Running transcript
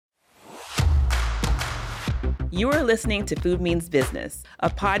You are listening to Food Means Business, a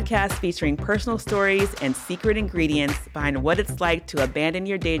podcast featuring personal stories and secret ingredients behind what it's like to abandon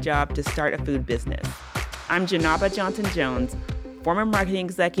your day job to start a food business. I'm Janaba Johnson-Jones, former marketing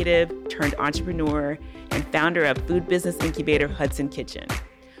executive turned entrepreneur and founder of food business incubator Hudson Kitchen.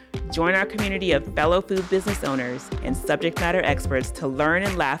 Join our community of fellow food business owners and subject matter experts to learn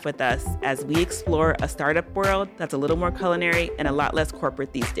and laugh with us as we explore a startup world that's a little more culinary and a lot less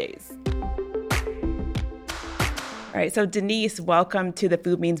corporate these days. All right, so Denise, welcome to the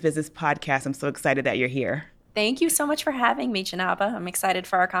Food Means Business podcast. I'm so excited that you're here. Thank you so much for having me, Janaba. I'm excited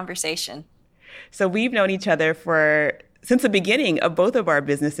for our conversation. So we've known each other since the beginning of both of our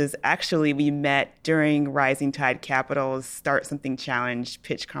businesses. Actually, we met during Rising Tide Capital's Start Something Challenge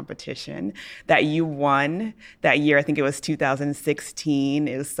pitch competition that you won that year. I think it was 2016.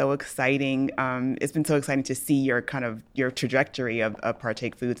 It was so exciting. It's been so exciting to see your trajectory of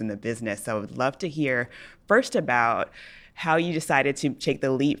Partake Foods in the business. So I would love to hear first about how you decided to take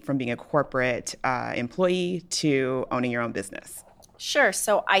the leap from being a corporate employee to owning your own business. Sure.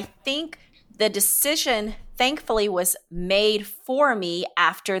 So I think the decision, thankfully, was made for me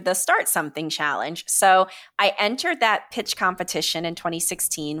after the Start Something Challenge. So I entered that pitch competition in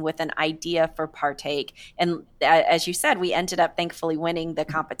 2016 with an idea for Partake. And as you said, we ended up thankfully winning the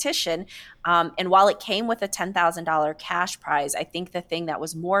competition. And while it came with a $10,000 cash prize, I think the thing that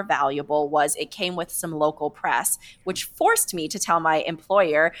was more valuable was it came with some local press, which forced me to tell my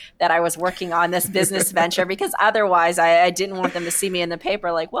employer that I was working on this business venture, because otherwise I didn't want them to see me in the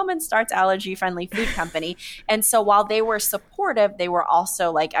paper like, woman starts allergy-friendly food company. And so while they were supportive, they were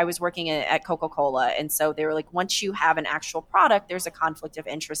also like, I was working at Coca-Cola. And so they were like, once you have an actual product, there's a conflict of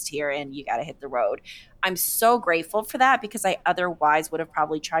interest here and you got to hit the road. I'm so grateful for that, because I otherwise would have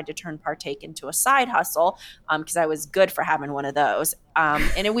probably tried to turn Partake into a side hustle, because I was good for having one of those.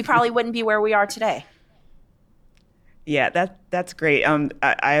 And we probably wouldn't be where we are today. Yeah, that's great.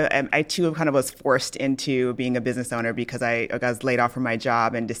 I too kind of was forced into being a business owner because I was laid off from my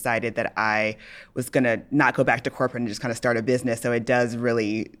job and decided that I was going to not go back to corporate and just kind of start a business. So they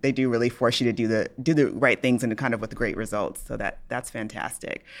do really force you to do the right things and kind of with great results. So that's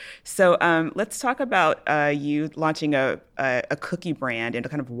fantastic. So let's talk about you launching a cookie brand and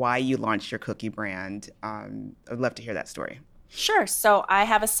kind of why you launched your cookie brand. I'd love to hear that story. Sure. So I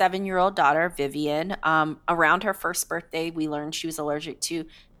have a 7-year-old daughter, Vivian. Around her first birthday, we learned she was allergic to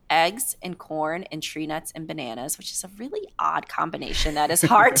eggs and corn and tree nuts and bananas, which is a really odd combination that is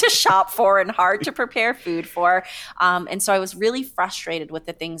hard to shop for and hard to prepare food for. And so I was really frustrated with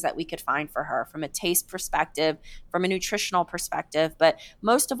the things that we could find for her from a taste perspective, from a nutritional perspective. But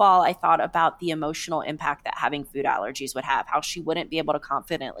most of all, I thought about the emotional impact that having food allergies would have, how she wouldn't be able to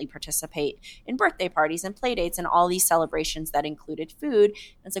confidently participate in birthday parties and play dates and all these celebrations that included food.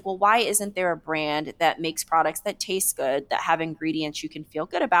 And it's like, well, why isn't there a brand that makes products that taste good, that have ingredients you can feel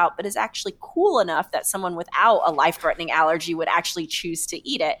good about, but is actually cool enough that someone without a life-threatening allergy would actually choose to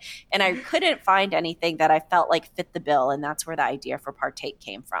eat it? And I couldn't find anything that I felt like fit the bill, and that's where the idea for Partake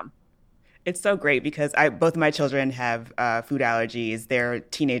came from. It's so great because both of my children have food allergies. They're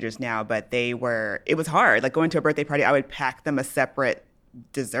teenagers now, but it was hard. Like going to a birthday party, I would pack them a separate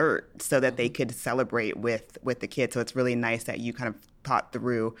dessert so that they could celebrate with the kids. So it's really nice that you kind of thought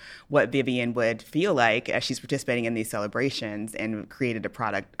through what Vivian would feel like as she's participating in these celebrations and created a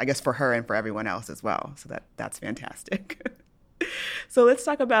product, I guess, for her and for everyone else as well. So that's fantastic. So let's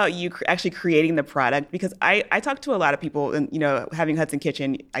talk about you actually creating the product, because I talk to a lot of people, and having Hudson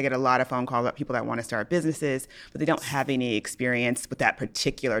Kitchen, I get a lot of phone calls about people that want to start businesses, but they don't have any experience with that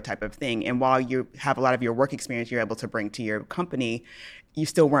particular type of thing. And while you have a lot of your work experience you're able to bring to your company, you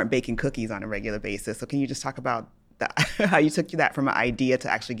still weren't baking cookies on a regular basis. So can you just talk about how you took that from an idea to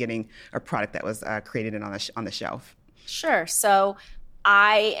actually getting a product that was created and on the shelf? Sure. So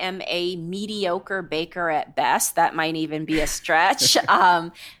I am a mediocre baker at best. That might even be a stretch.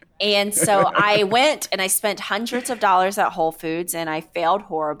 And so I went and I spent hundreds of dollars at Whole Foods, and I failed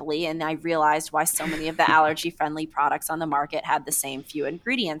horribly. And I realized why so many of the allergy-friendly products on the market had the same few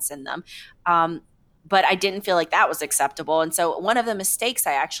ingredients in them. But I didn't feel like that was acceptable. And so one of the mistakes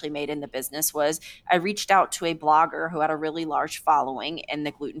I actually made in the business was I reached out to a blogger who had a really large following in the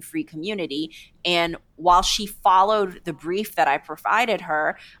gluten-free community. And while she followed the brief that I provided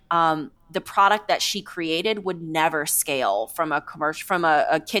her, the product that she created would never scale from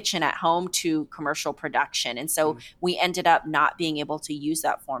a kitchen at home to commercial production. And so we ended up not being able to use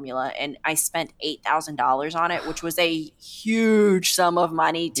that formula. And I spent $8,000 on it, which was a huge sum of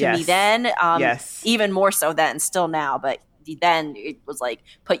money to me then. Even more so then, still now, but then it was like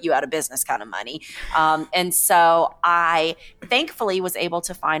put you out of business kind of money. And so I thankfully was able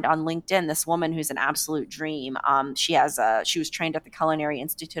to find on LinkedIn this woman who's an absolute dream. She was trained at the Culinary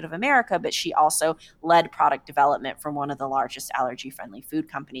Institute of America, but she also led product development from one of the largest allergy-friendly food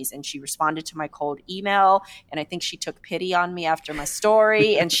companies. And she responded to my cold email, and I think she took pity on me after my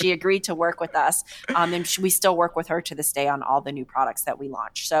story, and she agreed to work with us. And we still work with her to this day on all the new products that we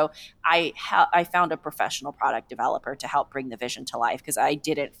launch. So I found a professional product developer to help bring the vision to life, because I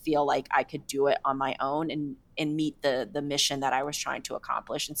didn't feel like I could do it on my own and meet the mission that I was trying to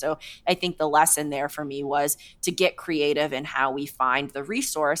accomplish. And so I think the lesson there for me was to get creative in how we find the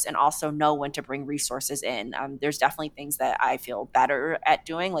resource and also know when to bring resources in. There's definitely things that I feel better at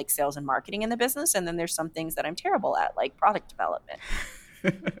doing, like sales and marketing in the business. And then there's some things that I'm terrible at, like product development.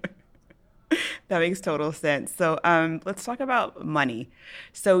 That makes total sense. So let's talk about money.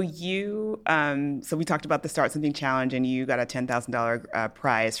 So so we talked about the Start Something Challenge, and you got a $10,000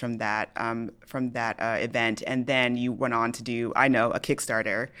 prize from that event, and then you went on to do, a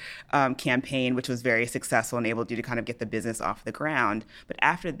Kickstarter campaign, which was very successful and enabled you to kind of get the business off the ground. But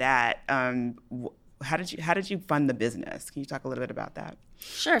after that, how did you fund the business? Can you talk a little bit about that?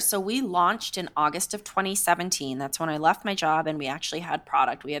 Sure. So we launched in August of 2017. That's when I left my job, and we actually had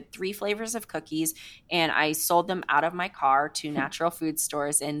product. We had 3 flavors of cookies, and I sold them out of my car to natural food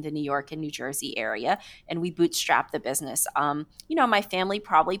stores in the New York and New Jersey area, and we bootstrapped the business. My family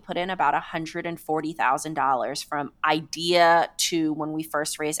probably put in about $140,000 from idea to when we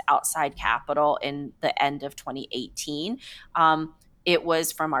first raised outside capital in the end of 2018. It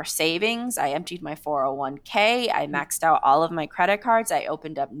was from our savings. I emptied my 401k. I maxed out all of my credit cards. I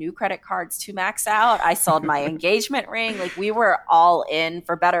opened up new credit cards to max out. I sold my engagement ring. Like, we were all in,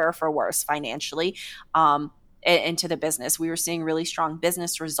 for better or for worse, financially, into the business. We were seeing really strong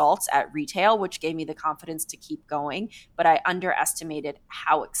business results at retail, which gave me the confidence to keep going. But I underestimated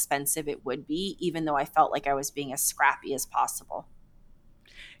how expensive it would be, even though I felt like I was being as scrappy as possible.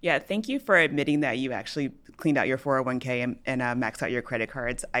 Yeah, thank you for admitting that you actually cleaned out your 401k and maxed out your credit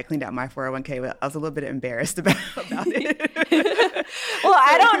cards. I cleaned out my 401k, but I was a little bit embarrassed about it. Well,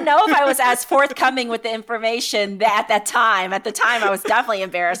 I don't know if I was as forthcoming with the information at that time. At the time, I was definitely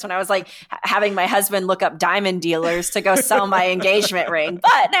embarrassed when I was like having my husband look up diamond dealers to go sell my engagement ring.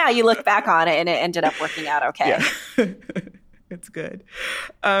 But now you look back on it, and it ended up working out okay. Yeah. It's good.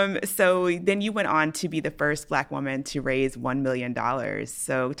 So then you went on to be the first Black woman to raise $1 million.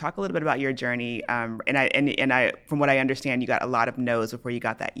 So talk a little bit about your journey. And I, from what I understand, you got a lot of no's before you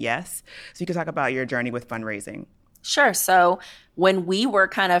got that yes. So you can talk about your journey with fundraising. Sure. So when we were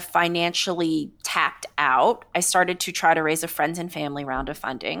kind of financially tapped out, I started to try to raise a friends and family round of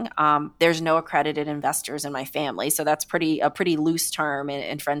funding. There's no accredited investors in my family, so that's a pretty loose term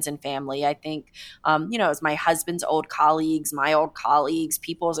in friends and family. I think, it's my husband's old colleagues, my old colleagues,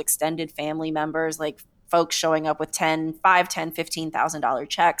 people's extended family members, like folks showing up with $15,000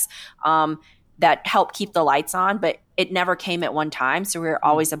 checks that help keep the lights on, but it never came at one time. So we were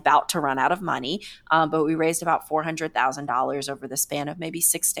always about to run out of money. But we raised about $400,000 over the span of maybe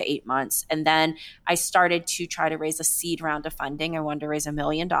 6 to 8 months. And then I started to try to raise a seed round of funding. I wanted to raise $1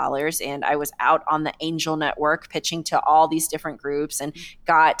 million. And I was out on the angel network pitching to all these different groups, and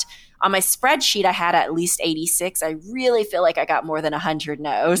got on my spreadsheet, I had at least 86. I really feel like I got more than 100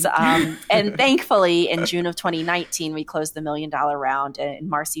 no's. And thankfully, in June of 2019, we closed the $1 million round, and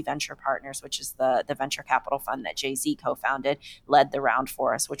Marcy Venture Partners, which is the venture capital fund that Jay-Z co-founded, led the round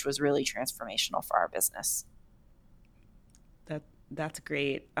for us, which was really transformational for our business. That's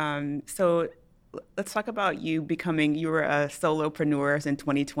great. So let's talk about you were a solopreneur in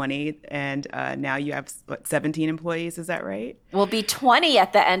 2020, and now you have 17 employees. Is that right? We'll be 20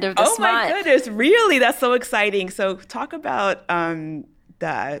 at the end of this month. Oh my goodness, really? That's so exciting. So talk about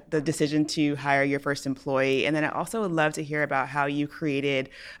the decision to hire your first employee. And then I also would love to hear about how you created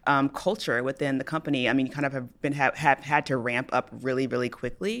culture within the company. I mean, you kind of have had to ramp up really, really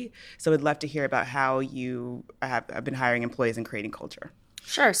quickly. So I'd love to hear about how you have been hiring employees and creating culture.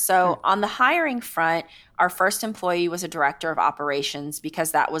 Sure. So on the hiring front, our first employee was a director of operations,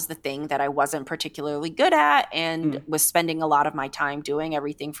 because that was the thing that I wasn't particularly good at and was spending a lot of my time doing,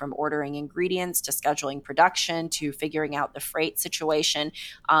 everything from ordering ingredients to scheduling production to figuring out the freight situation.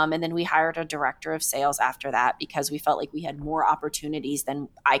 And then we hired a director of sales after that, because we felt like we had more opportunities than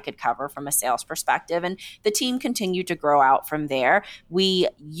I could cover from a sales perspective. And the team continued to grow out from there. We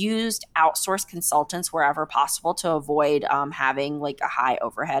used outsourced consultants wherever possible to avoid having like a high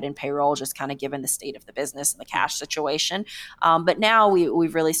overhead and payroll, just kind of given the state of the business and the cash situation. But now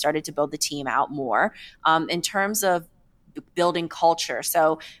we've really started to build the team out more. In terms of building culture.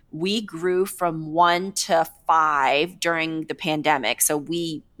 So we grew from 1 to 5 during the pandemic. So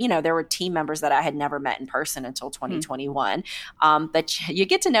there were team members that I had never met in person until 2021. But you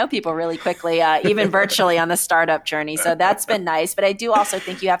get to know people really quickly, even virtually on the startup journey. So that's been nice. But I do also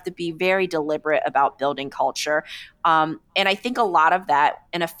think you have to be very deliberate about building culture. And I think a lot of that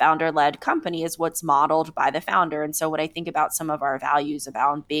in a founder-led company is what's modeled by the founder. And so when I think about some of our values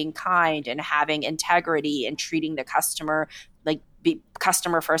about being kind and having integrity and treating the customer like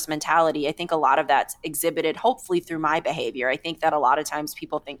customer first mentality, I think a lot of that's exhibited hopefully through my behavior. I think that a lot of times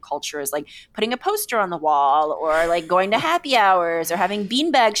people think culture is like putting a poster on the wall or like going to happy hours or having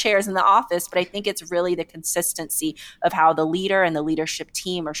beanbag chairs in the office. But I think it's really the consistency of how the leader and the leadership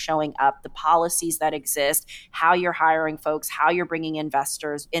team are showing up, the policies that exist, how you're hiring folks, how you're bringing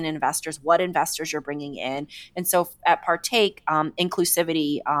investors, what investors you're bringing in. And so at Partake,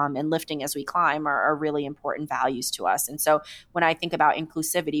 inclusivity and lifting as we climb are really important values to us. And so when I think about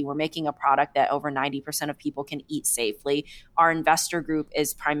inclusivity, we're making a product that over 90% of people can eat safely. Our investor group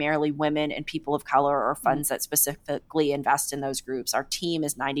is primarily women and people of color or funds that specifically invest in those groups. Our team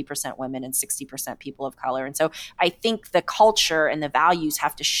is 90% women and 60% people of color. And so I think the culture and the values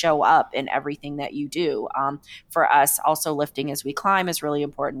have to show up in everything that you do. For us, also lifting as we climb is really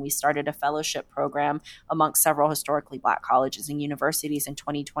important. We started a fellowship program amongst several historically Black colleges and universities in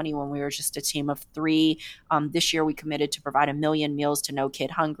 2020 when we were just a team of 3. This year, we committed to provide 1 million meals to no kid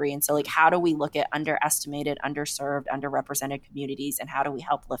hungry. And so like, how do we look at underestimated, underserved, underrepresented communities and how do we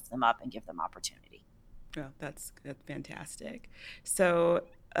help lift them up and give them opportunity? Oh, that's fantastic. So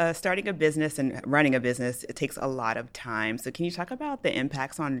starting a business and running a business, it takes a lot of time. So can you talk about the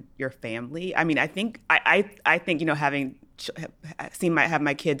impacts on your family? I mean, I think, having have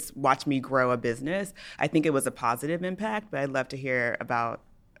my kids watch me grow a business, I think it was a positive impact, but I'd love to hear about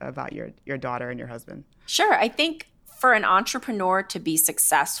your daughter and your husband. Sure. I think for an entrepreneur to be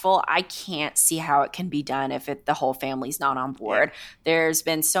successful, I can't see how it can be done if the whole family's not on board. Yeah. There's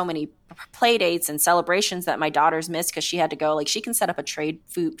been so many play dates and celebrations that my daughter's missed because she had to go. Like, she can set up a trade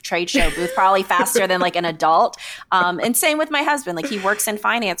show booth probably faster than like an adult. And same with my husband. Like, he works in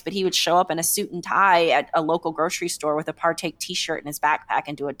finance, but he would show up in a suit and tie at a local grocery store with a Partake t-shirt in his backpack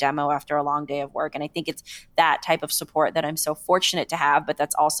and do a demo after a long day of work. And I think it's that type of support that I'm so fortunate to have, but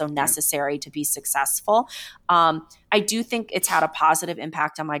that's also necessary to be successful. I do think it's had a positive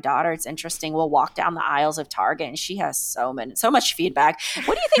impact on my daughter. It's interesting. We'll walk down the aisles of Target and she has so much feedback.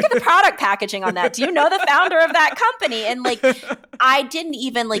 What do you think of the product packaging on that? Do you know the founder of that company? And like, I didn't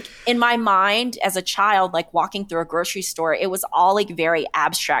even like, in my mind as a child, like walking through a grocery store, it was all like very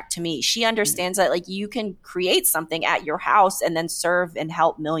abstract to me. She understands that like you can create something at your house and then serve and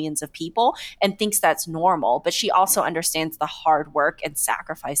help millions of people and thinks that's normal. But she also understands the hard work and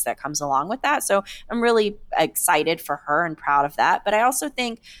sacrifice that comes along with that. So I'm really excited for her and proud of that. But I also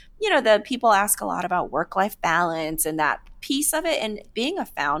think, the people ask a lot about work-life balance and that piece of it. And being a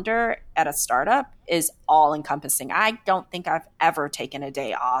founder at a startup is all encompassing. I don't think I've ever taken a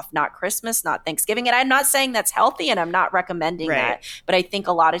day off, not Christmas, not Thanksgiving. And I'm not saying that's healthy and I'm not recommending that. But I think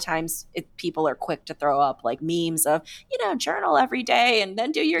a lot of times people are quick to throw up like memes of, journal every day and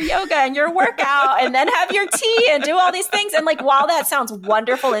then do your yoga and your workout and then have your tea and do all these things. And like, while that sounds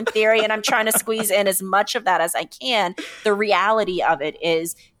wonderful in theory, and I'm trying to squeeze in as much of that as I can, the reality of it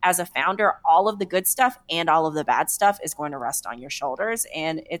is, as a founder, all of the good stuff and all of the bad stuff is going to rest on your shoulders.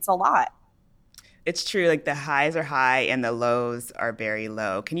 And it's a lot. It's true. Like, the highs are high and the lows are very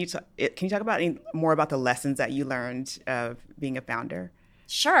low. Can you talk about more about the lessons that you learned of being a founder?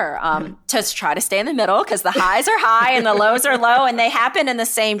 Sure. To try to stay in the middle, because the highs are high and the lows are low, and they happen in the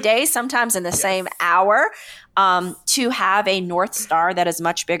same day, sometimes in the same hour. To have a North Star that is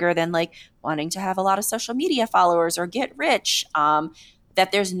much bigger than like wanting to have a lot of social media followers or get rich.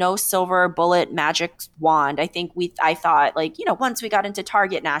 That there's no silver bullet magic wand. I think I thought like, once we got into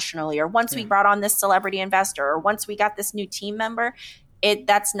Target nationally, or once we brought on this celebrity investor, or once we got this new team member,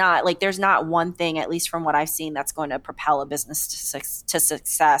 that's not like, there's not one thing, at least from what I've seen, that's going to propel a business to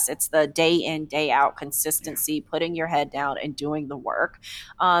success. It's the day in, day out consistency, putting your head down and doing the work.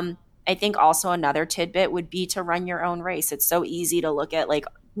 I think also another tidbit would be to run your own race. It's so easy to look at like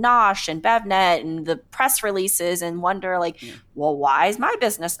Nosh and BevNet and the press releases and wonder like, well, why is my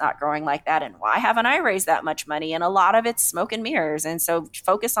business not growing like that? And why haven't I raised that much money? And a lot of it's smoke and mirrors. And so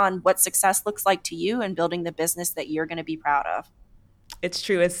focus on what success looks like to you and building the business that you're going to be proud of. It's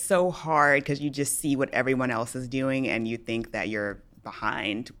true. It's so hard because you just see what everyone else is doing and you think that you're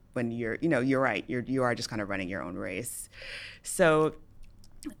behind when you're right. You are just kind of running your own race. So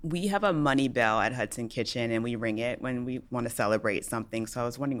we have a money bell at Hudson Kitchen, and we ring it when we want to celebrate something. So I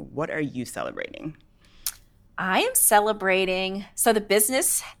was wondering, what are you celebrating? I am celebrating. So the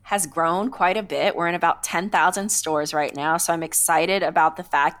business has grown quite a bit. We're in about 10,000 stores right now. So I'm excited about the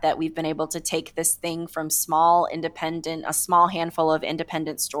fact that we've been able to take this thing from a small handful of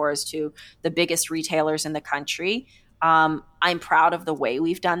independent stores to the biggest retailers in the country. I'm proud of the way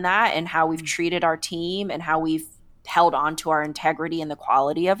we've done that and how we've treated our team and how we've held on to our integrity and the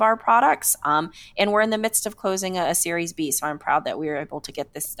quality of our products. And we're in the midst of closing a Series B. So I'm proud that we were able to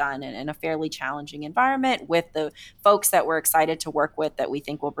get this done in a fairly challenging environment with the folks that we're excited to work with that we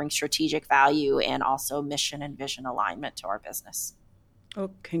think will bring strategic value and also mission and vision alignment to our business. Oh,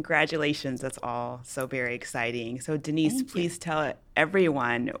 congratulations. That's all so very exciting. So Denise, please tell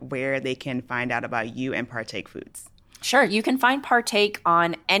everyone where they can find out about you and Partake Foods. Sure. You can find Partake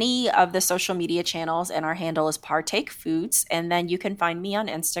on any of the social media channels, and our handle is Partake Foods. And then you can find me on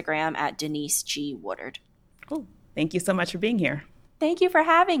Instagram at Denise G. Woodard. Cool. Thank you so much for being here. Thank you for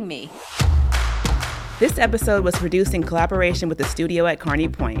having me. This episode was produced in collaboration with the studio at Kearney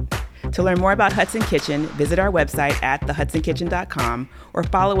Point. To learn more about Hudson Kitchen, visit our website at thehudsonkitchen.com or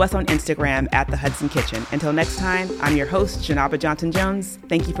follow us on Instagram at The Hudson Kitchen. Until next time, I'm your host, Shanaba Johnson-Jones.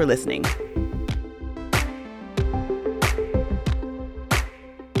 Thank you for listening.